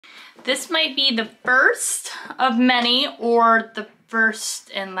This might be the first of many, or the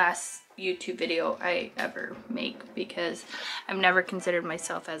first and last YouTube video I ever make, because I've never considered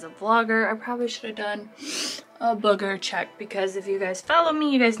myself as a vlogger. I probably should have done a booger check, because if you guys follow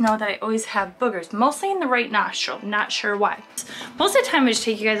me, you guys know that I always have boogers, mostly in the right nostril. Not sure why. Most of the time I just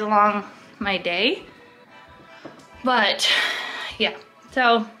take you guys along my day, but yeah.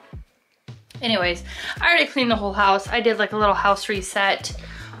 So anyways, I already cleaned the whole house. I did like a little house reset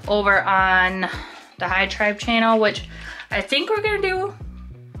over on the High Tribe channel, which I think we're gonna do.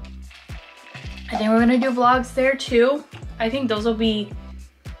 I think we're gonna do vlogs there too. I think those will be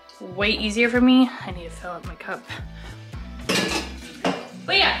way easier for me. I need to fill up my cup.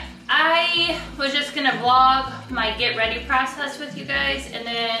 But yeah, I was just gonna vlog my get ready process with you guys, and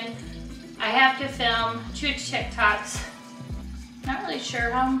then I have to film 2 TikToks. Not really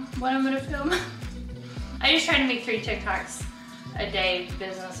sure what I'm gonna film. I just try to make 3 TikToks a day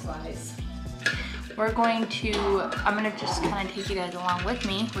business-wise. I'm gonna just kind of take you guys along with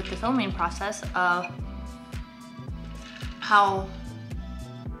me with the filming process of how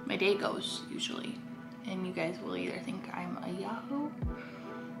my day goes usually. And you guys will either think I'm a Yahoo,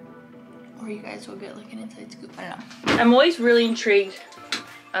 or you guys will get like an inside scoop, I don't know. I'm always really intrigued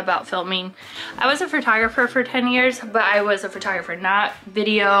about filming. I was a photographer for 10 years, but I was a photographer, not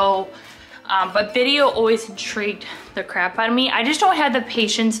video. But video always intrigued the crap out of me. I just don't have the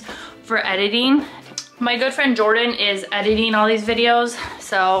patience for editing. My good friend Jordan is editing all these videos,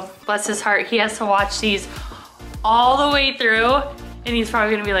 so bless his heart, he has to watch these all the way through, and he's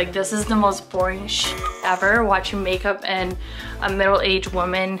probably gonna be like, this is the most boring shit ever, watching makeup and a middle-aged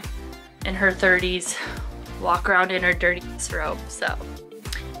woman in her 30s walk around in her dirty robe. So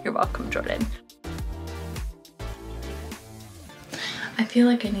you're welcome, Jordan. I feel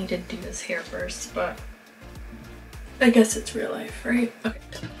like I need to do this hair first, but I guess it's real life, right? Okay.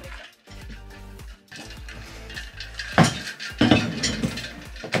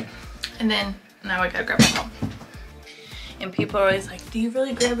 And then now I gotta grab my phone. And people are always like, do you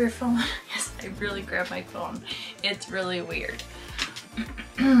really grab your phone? Yes, I really grab my phone. It's really weird.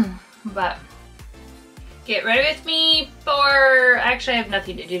 But get ready with me for, actually I have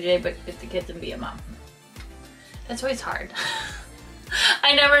nothing to do today but get the kids and be a mom. That's always hard.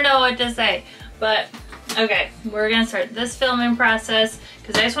 I never know what to say. But okay, we're gonna start this filming process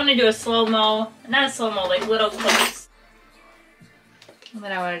because I just want to do a slow-mo, not a slow-mo, like little clips. And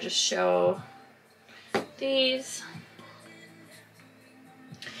then I want to just show these.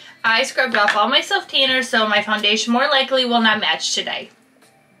 I scrubbed off all my self-tanners, so my foundation more likely will not match today.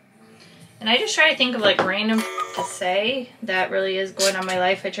 And I just try to think of like random to say that really is going on in my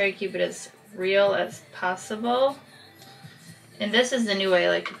life. I try to keep it as real as possible. And this is the new way I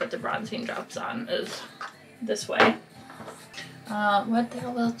like to put the bronzing drops on, is this way. What the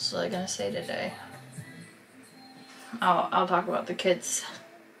hell else was I gonna say today? I'll talk about the kids.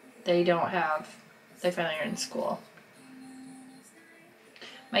 They finally are in school.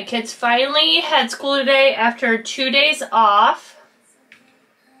 My kids finally had school today after 2 days off.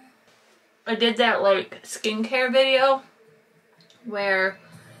 I did that like skincare video where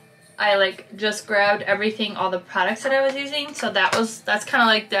I like just grabbed everything, all the products that I was using. So that's kind of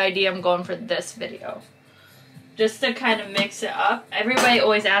like the idea I'm going for this video. Just to kind of mix it up. Everybody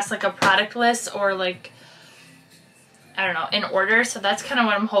always asks like a product list or like, I don't know, in order. So that's kind of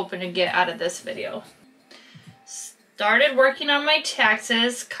what I'm hoping to get out of this video. Started working on my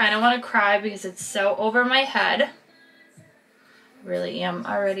taxes. Kind of want to cry because it's so over my head. Really am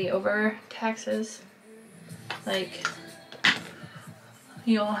already over taxes. Like,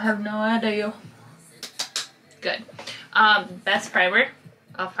 you all have no idea. Good. Best primer.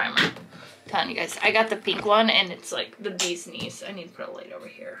 Primer. I'm telling you guys, I got the pink one and it's like the bee's knees. I need to put a light over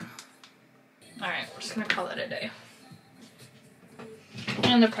here. Alright, we're just gonna call it a day.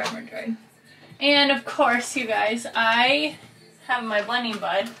 And the primer dried. And of course, you guys, I have my blending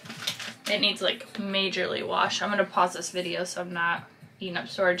bud. It needs like majorly washed. I'm gonna pause this video so I'm not eating up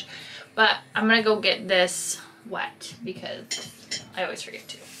storage. But I'm gonna go get this wet because I always forget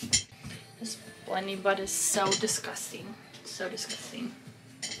to. This blending bud is so disgusting. So disgusting.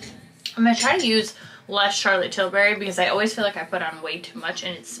 I'm gonna try to use less Charlotte Tilbury because I always feel like I put on way too much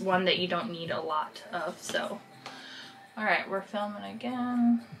and it's one that you don't need a lot of, so. Alright, we're filming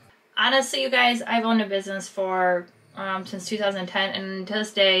again. Honestly, you guys, I've owned a business for since 2010, and to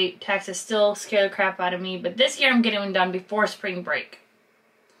this day, taxes still scare the crap out of me, but this year I'm getting them done before spring break.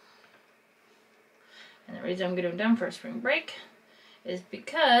 And the reason I'm getting them done for spring break is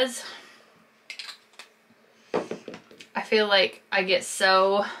because I feel like I get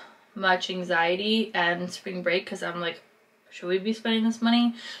so much anxiety and spring break because I'm like Should we be spending this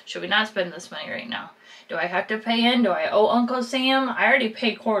money? Should we not spend this money right now? Do I have to pay in? Do I owe Uncle Sam? I already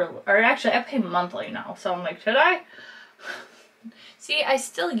pay quarterly, or actually I pay monthly now. So I'm like, should I? See, I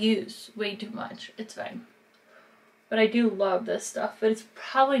still use way too much. It's fine. But I do love this stuff. But it's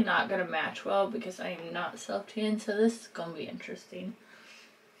probably not going to match well because I am not self-tan. So this is going to be interesting.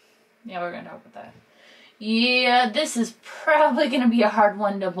 Yeah, we're going to talk about that. Yeah, this is probably going to be a hard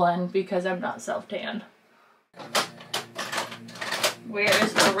one to blend because I'm not self-tan. Where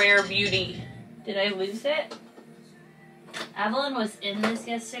is the Rare Beauty? Did I lose it? Evelyn was in this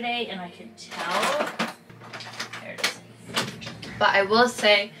yesterday and I could tell. There it is. But I will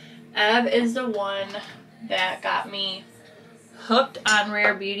say, Ev is the one that got me hooked on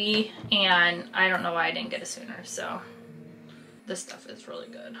Rare Beauty, and I don't know why I didn't get it sooner, so this stuff is really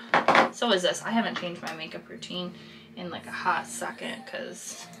good. So is this. I haven't changed my makeup routine in like a hot second,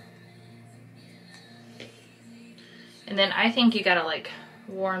 cause and then I think you gotta like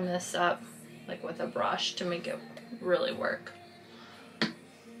warm this up like with a brush to make it really work.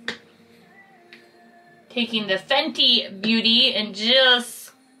 Taking the Fenty Beauty and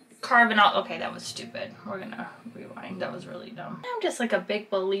just carving out. Okay, that was stupid. We're gonna rewind. That was really dumb. I'm just like a big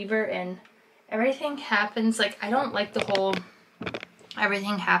believer in everything happens. Like, I don't like the whole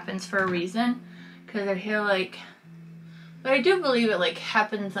everything happens for a reason, because I feel like, but I do believe it like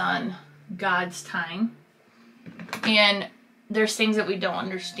happens on God's time, and there's things that we don't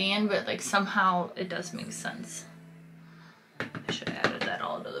understand, but like somehow it does make sense. I should have added that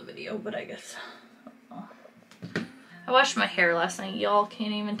all to the video, but I guess I washed my hair last night. Y'all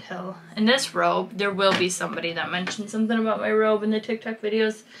can't even tell. And this robe, there will be somebody that mentioned something about my robe in the TikTok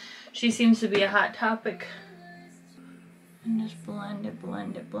videos. She seems to be a hot topic. And just blend it,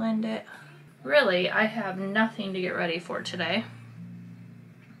 blend it, blend it. Really, I have nothing to get ready for today.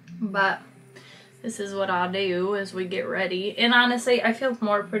 But this is what I'll do as we get ready. And honestly, I feel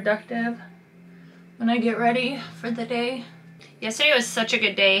more productive when I get ready for the day. Yesterday was such a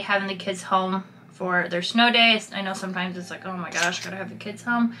good day having the kids home for their snow days. I know sometimes it's like, oh my gosh, gotta have the kids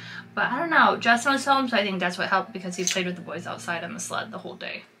home. But I don't know, Justin was home, so I think that's what helped, because he played with the boys outside on the sled the whole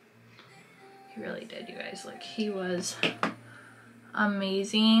day. He really did, you guys. Like, he was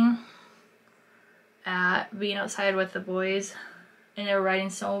amazing at being outside with the boys. And they were riding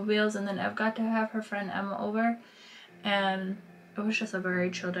snowmobiles, and then Ev got to have her friend Emma over. And it was just a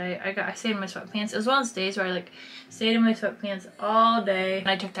very chill day. I stayed in my sweatpants. It was one of those days where I like stayed in my sweatpants all day. And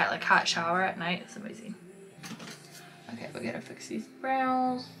I took that like hot shower at night. It's amazing. Okay, we gotta fix these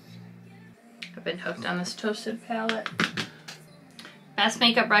brows. I've been hooked on this Toasted palette. Best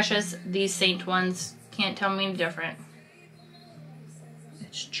makeup brushes, these Saint ones. Can't tell me any different.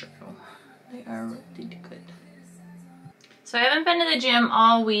 It's true. They are really good. So I haven't been to the gym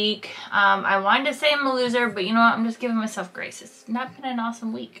all week. I wanted to say I'm a loser, but you know what? I'm just giving myself grace. It's not been an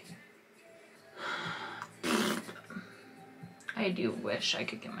awesome week. I do wish I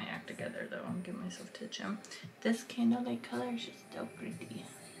could get my act together though and get myself to the gym. This candlelight color is just so pretty.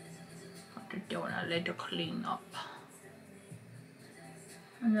 After doing a little clean up.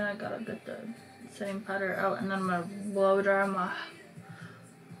 And then I gotta get the setting powder out, and then I'm gonna blow dry my...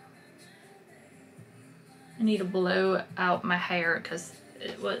 I need to blow out my hair because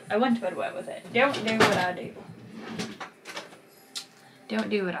I went to bed wet with it. Don't do what I do. Don't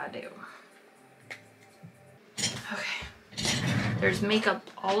do what I do. Okay. There's makeup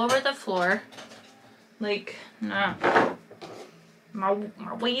all over the floor. Like, nah. My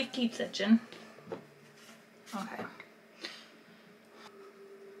wave keeps itching. Okay.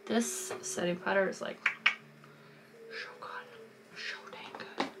 This setting powder is like so good. So dang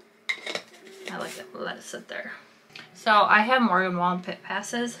good. I like it. Let it sit there. So I have Morgan Wallen Pit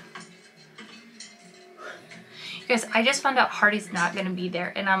Passes. Because I just found out Hardy's not going to be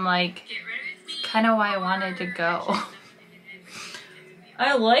there. And I'm like, kind of why I wanted to go.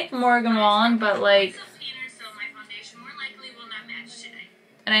 I like Morgan Wallen, but like...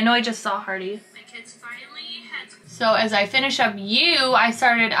 And I know I just saw Hardy. So as I finish up You, I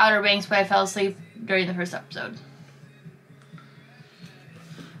started Outer Banks, but I fell asleep during the first episode.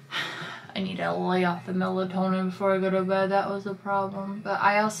 I need to lay off the melatonin before I go to bed. That was a problem. But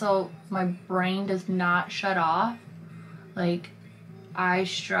I also, my brain does not shut off. Like, I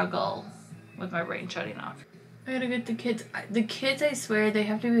struggle with my brain shutting off. I gotta get the kids. The kids, I swear, they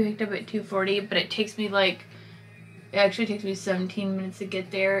have to be picked up at 2:40, but it takes me like, it actually takes me 17 minutes to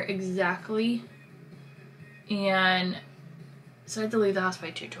get there exactly. And so I have to leave the house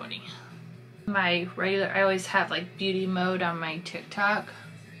by 2:20. My regular, I always have like beauty mode on my TikTok.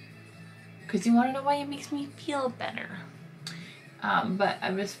 Because you want to know why it makes me feel better. But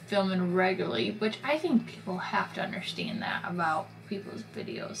I was filming regularly, which I think people have to understand that about people's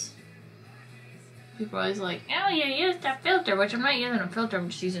videos. People are always like, oh, you used a filter, which I'm not using a filter, I'm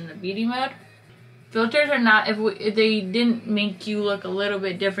just using the beauty mode. Filters are not, if they didn't make you look a little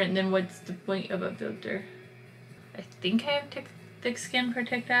bit different, then what's the point of a filter? I think I have thick skin for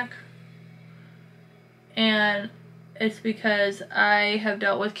TikTok. And it's because I have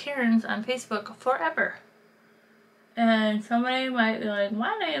dealt with Karens on Facebook forever. And somebody might be like,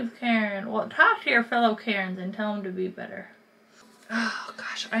 my name's Karen. Well, talk to your fellow Karens and tell them to be better. Oh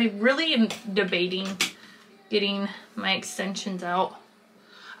gosh, I really am debating getting my extensions out.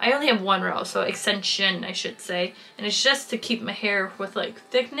 I only have one row, so extension I should say. And it's just to keep my hair with like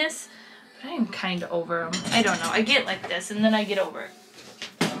thickness. But I am kind of over them. I don't know. I get like this and then I get over it.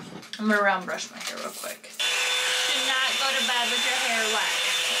 I'm gonna round brush my hair real quick. Do not go to bed with your hair wet.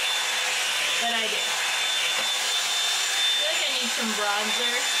 But I do. I feel like I need some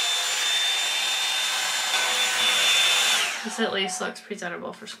bronzer. This at least looks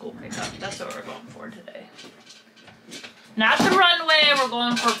presentable for school pickup. That's what we're going for today. Not the runway, we're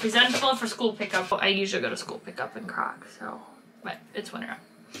going for presentable for school pickup. I usually go to school pickup in Crocs, so, but it's winter.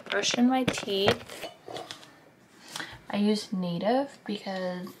 Brushing my teeth. I use Native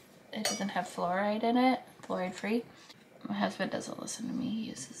because it doesn't have fluoride in it, fluoride free. My husband doesn't listen to me, he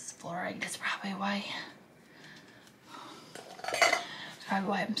uses fluoride, that's probably why. That's probably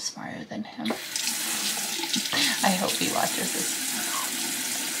why I'm smarter than him. I hope he watches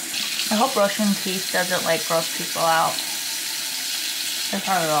this. I hope brushing teeth doesn't like gross people out. It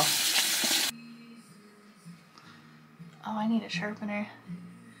probably will. Oh, I need a sharpener.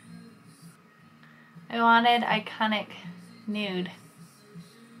 I wanted iconic nude.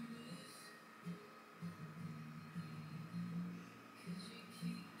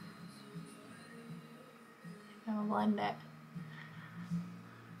 I'm gonna blend it.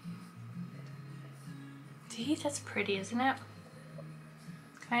 See, that's pretty, isn't it?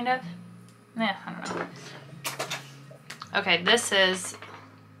 Kind of. Yeah, I don't know. Okay, this is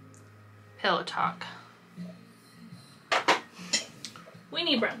Pillow Talk. We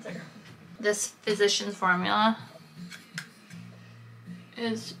need bronzer. This Physicians Formula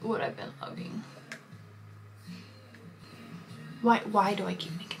is what I've been loving. Why do I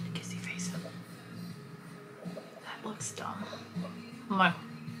keep making the kissy face? That looks dumb. My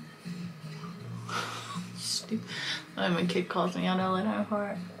stupid. My kid calls me on LNI for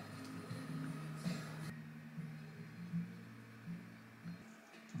it.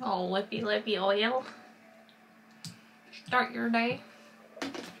 Oh, lippy oil. Start your day.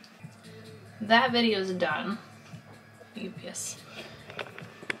 That video's done. UPS.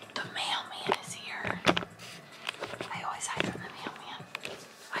 The mailman is here. I always hide from the mailman.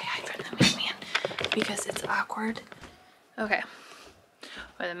 I hide from the mailman because it's awkward. Okay.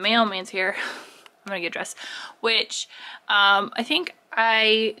 Well, the mailman's here. I'm gonna get dressed. Which, I think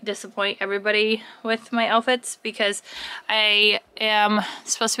I disappoint everybody with my outfits because I am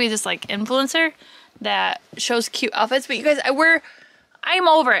supposed to be this like influencer that shows cute outfits, but you guys, I'm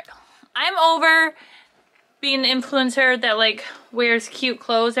over it. I'm over being the influencer that like wears cute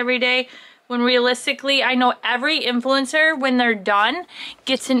clothes every day when realistically I know every influencer when they're done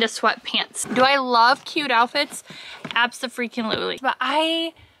gets into sweatpants. Do I love cute outfits? Abso-freaking-lutely. But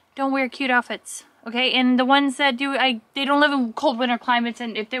I don't wear cute outfits. Okay, and the ones that do, they don't live in cold winter climates,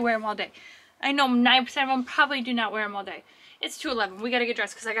 and if they wear them all day. I know 9% of them probably do not wear them all day. It's 2:11. We gotta get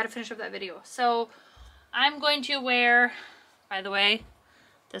dressed because I gotta finish up that video. So I'm going to wear, by the way,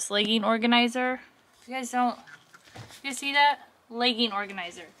 this legging organizer. If you guys don't, you see that? Legging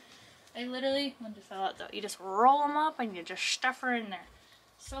organizer. I literally, one just fell out though. You just roll them up and you just stuff her in there.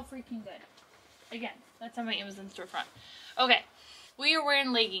 So freaking good. Again, that's on my Amazon storefront. Okay, we are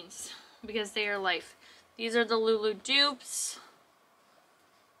wearing leggings because they are life. These are the Lulu dupes.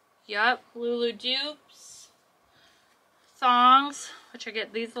 Yup, Lulu dupes. Thongs, which I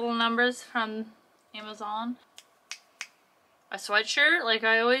get these little numbers from Amazon. A sweatshirt, like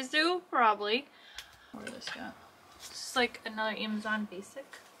I always do, probably. Where did this go? This is like another Amazon basic.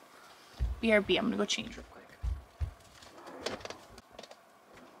 BRB, I'm gonna go change real quick.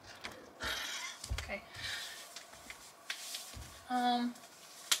 Okay.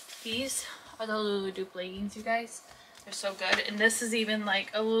 These are the Lulu dupe leggings, you guys. They're so good. And this is even like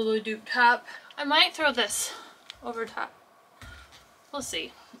a Lulu dupe top. I might throw this over top. We'll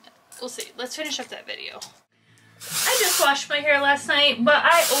see. We'll see. Let's finish up that video. I just washed my hair last night, but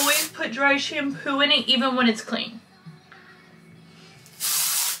I always put dry shampoo in it even when it's clean.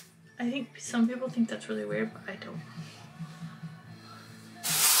 I think some people think that's really weird, but I don't.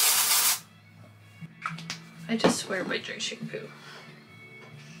 I just swear by dry shampoo.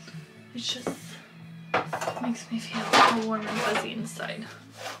 It just makes me feel all warm and fuzzy inside.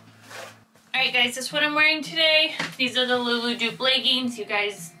 Alright guys, this is what I'm wearing today. These are the Lulu Dupe leggings. You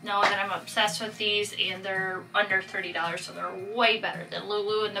guys know that I'm obsessed with these and they're under $30, so they're way better than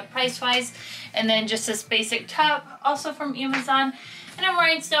Lulu in the price wise. And then just this basic top, also from Amazon. And I'm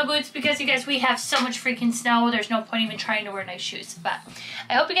wearing snow boots because you guys, we have so much freaking snow. There's no point even trying to wear nice shoes. But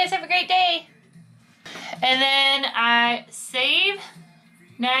I hope you guys have a great day. And then I save,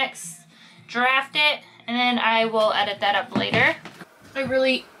 next, draft it, and then I will edit that up later. I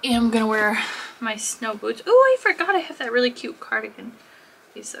really am gonna wear my snow boots. Oh, I forgot I have that really cute cardigan.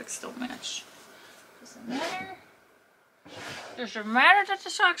 These socks don't match. Does it matter? Does it matter that the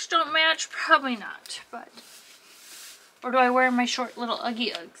socks don't match? Probably not, but. Or do I wear my short little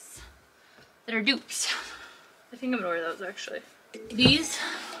Uggy Uggs that are dupes? I think I'm gonna wear those actually. These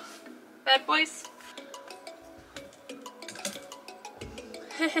bad boys.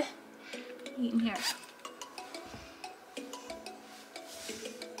 Eating here.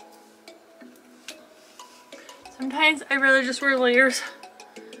 Sometimes I rather just wear layers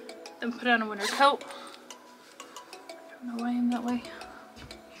than put on a winter coat. I don't know why I'm that way.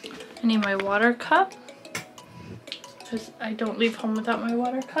 I need my water cup because I don't leave home without my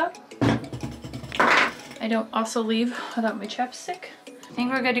water cup. I don't also leave without my chapstick. I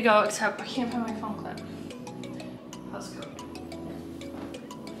think we're good to go, except I can't find my phone clip. Let's go.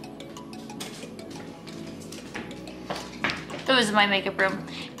 This is my makeup room.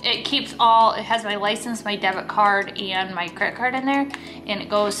 It keeps all, it has my license, my debit card, and my credit card in there, and it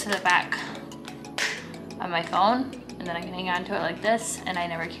goes to the back of my phone, and then I can hang on to it like this, and I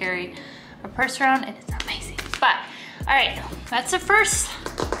never carry a purse around. It is amazing. But, alright, that's the first,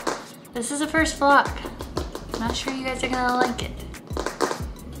 this is the first vlog. I'm not sure you guys are gonna like it.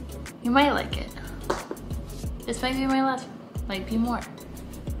 You might like it. This might be my last one, might be more.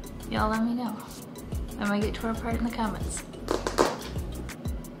 Y'all let me know. I might get torn apart in the comments.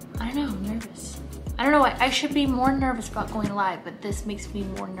 I don't know, I'm nervous. I don't know why. I should be more nervous about going live, but this makes me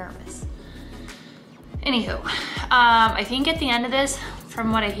more nervous. Anywho, I think at the end of this,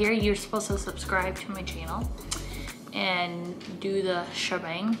 from what I hear, you're supposed to subscribe to my channel and do the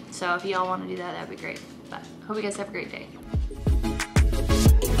shebang. So if y'all want to do that, that'd be great. But hope you guys have a great day.